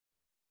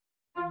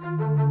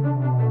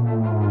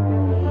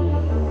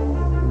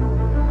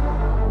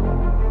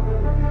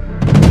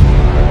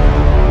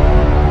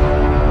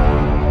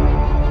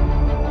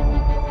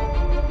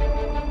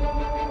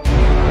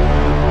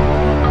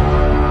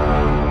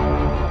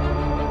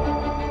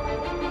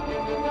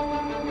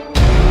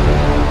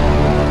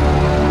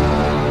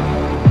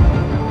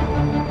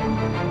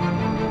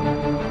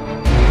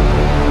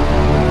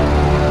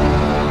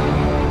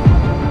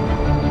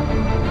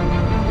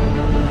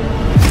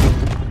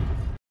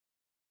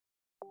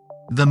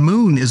The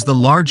Moon is the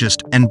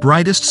largest and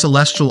brightest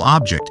celestial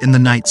object in the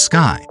night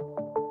sky.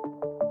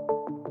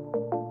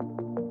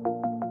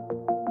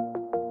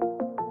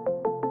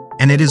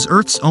 And it is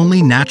Earth's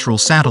only natural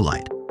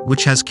satellite,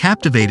 which has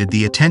captivated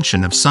the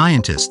attention of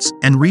scientists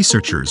and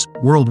researchers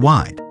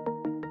worldwide.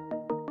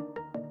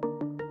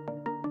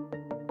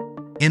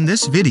 In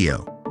this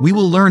video, we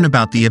will learn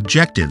about the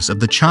objectives of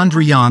the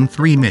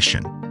Chandrayaan-3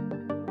 mission,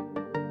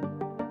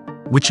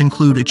 which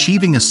include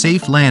achieving a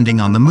safe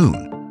landing on the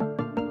Moon,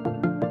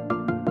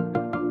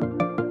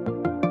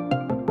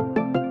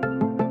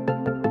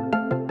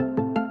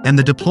 and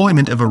the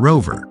deployment of a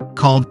rover,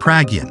 called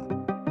Pragyan.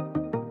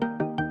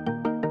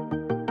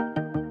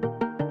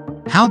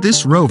 How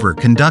this rover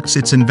conducts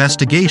its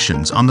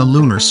investigations on the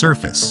lunar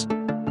surface.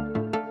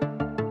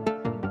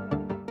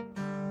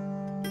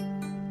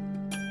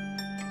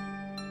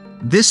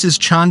 This is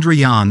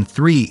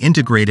Chandrayaan-3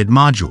 integrated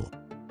module.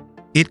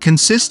 It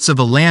consists of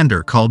a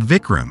lander called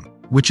Vikram,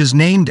 which is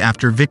named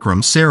after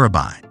Vikram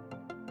Sarabhai,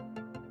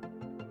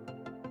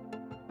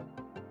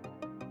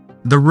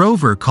 the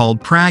rover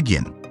called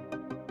Pragyan,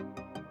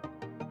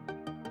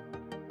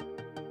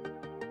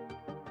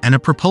 and a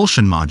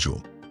propulsion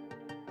module.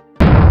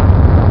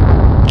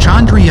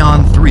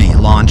 Chandrayaan-3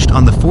 launched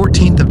on the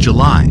 14th of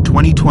July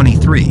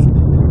 2023,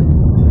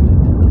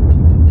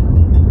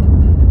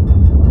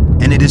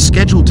 and it is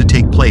scheduled to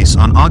take place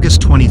on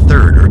August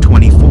 23rd or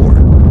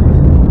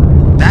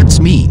 24th. That's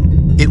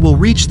mean, it will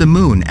reach the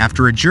Moon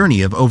after a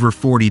journey of over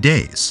 40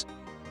 days.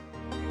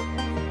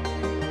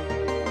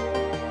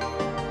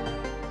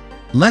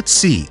 Let's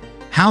see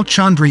how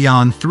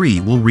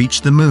Chandrayaan-3 will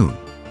reach the Moon.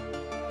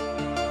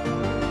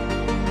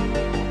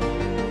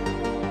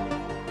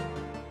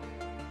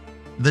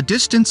 The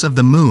distance of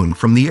the Moon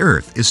from the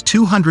Earth is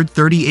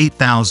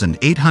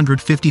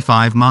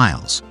 238,855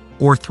 miles,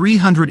 or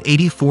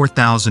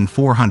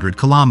 384,400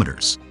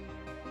 kilometers,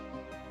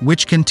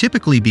 which can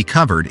typically be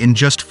covered in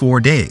just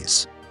 4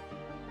 days.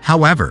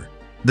 However,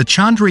 the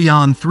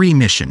Chandrayaan-3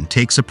 mission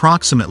takes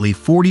approximately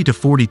 40 to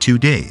 42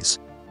 days,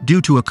 due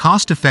to a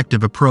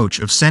cost-effective approach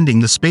of sending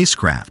the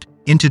spacecraft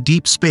into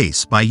deep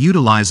space by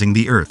utilizing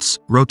the Earth's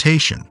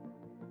rotation.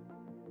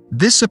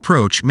 This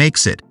approach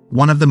makes it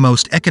one of the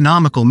most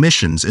economical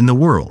missions in the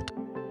world.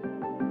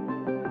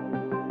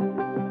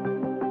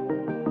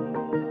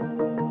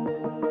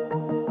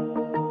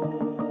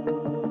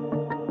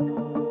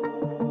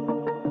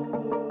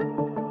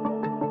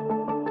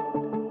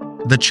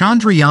 The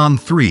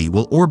Chandrayaan-3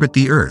 will orbit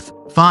the Earth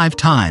 5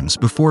 times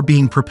before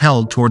being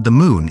propelled toward the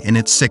Moon in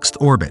its 6th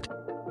orbit.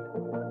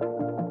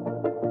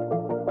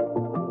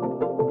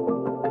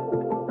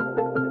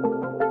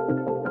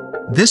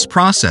 This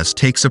process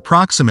takes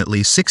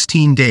approximately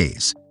 16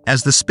 days,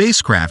 as the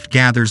spacecraft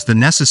gathers the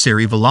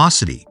necessary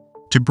velocity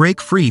to break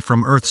free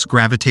from Earth's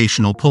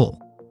gravitational pull.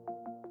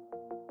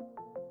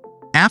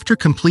 After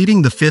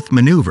completing the 5th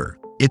maneuver,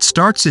 it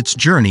starts its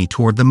journey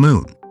toward the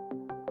Moon.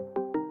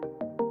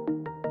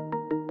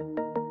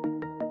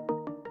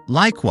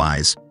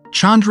 Likewise,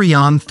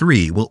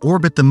 Chandrayaan-3 will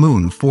orbit the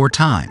Moon 4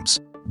 times,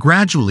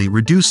 gradually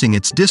reducing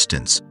its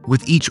distance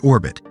with each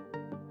orbit.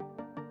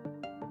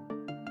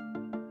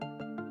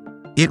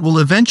 It will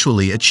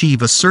eventually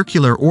achieve a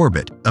circular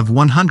orbit of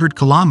 100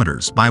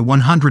 kilometers by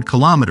 100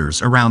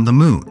 kilometers around the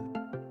Moon.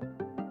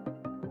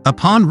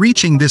 Upon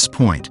reaching this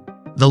point,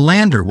 the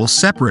lander will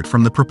separate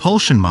from the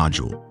propulsion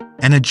module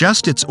and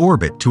adjust its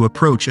orbit to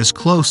approach as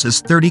close as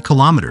 30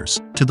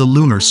 kilometers to the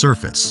lunar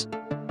surface.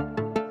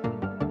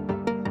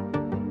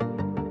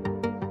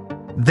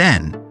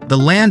 Then, the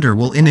lander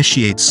will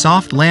initiate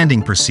soft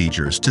landing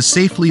procedures to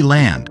safely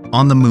land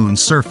on the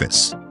Moon's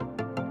surface.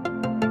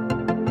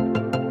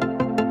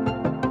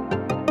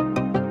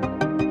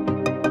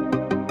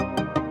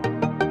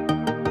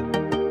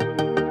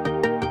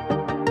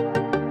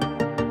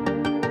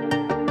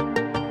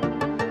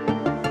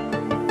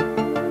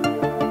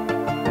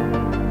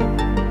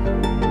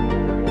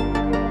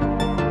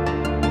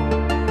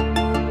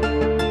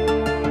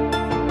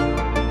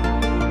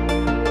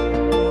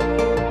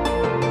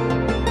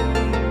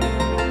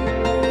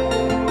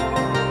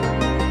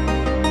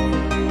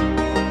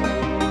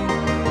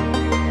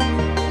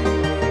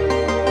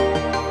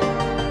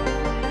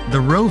 The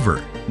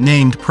rover,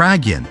 named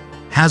Pragyan,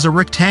 has a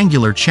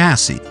rectangular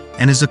chassis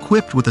and is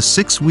equipped with a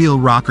 6-wheel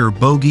rocker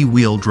bogie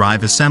wheel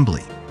drive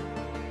assembly.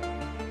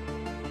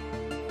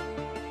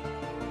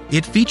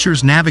 It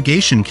features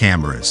navigation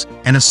cameras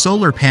and a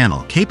solar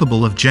panel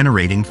capable of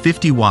generating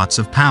 50 watts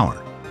of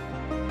power.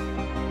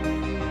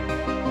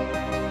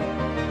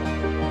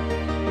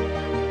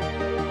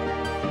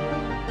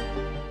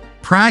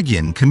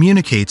 Pragyan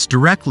communicates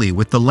directly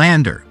with the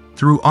lander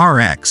through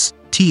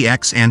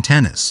RX/TX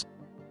antennas.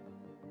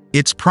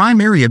 Its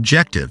primary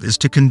objective is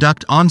to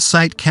conduct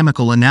on-site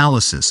chemical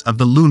analysis of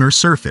the lunar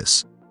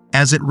surface,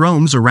 as it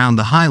roams around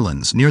the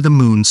highlands near the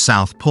Moon's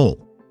south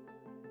pole.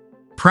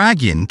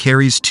 Pragyan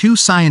carries 2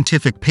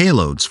 scientific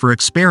payloads for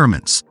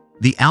experiments: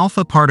 the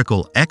alpha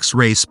particle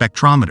X-ray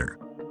spectrometer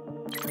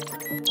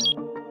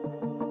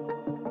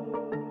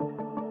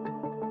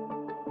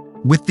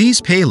With these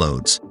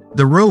payloads,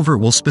 The rover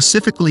will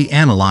specifically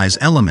analyze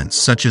elements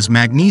such as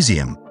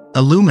magnesium,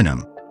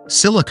 aluminum,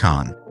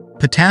 silicon,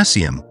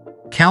 potassium,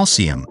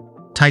 calcium,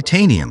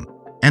 titanium,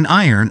 and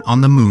iron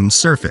on the Moon's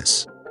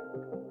surface.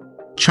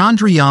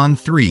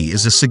 Chandrayaan-3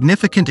 is a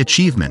significant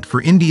achievement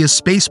for India's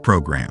space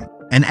program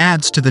and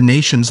adds to the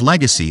nation's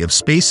legacy of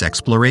space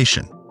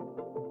exploration.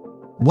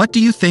 What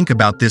do you think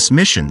about this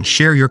mission?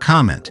 Share your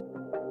comment.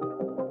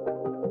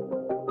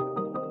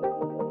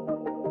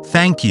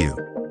 Thank you.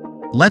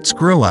 Let's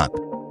grow up.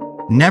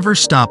 Never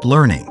stop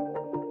learning.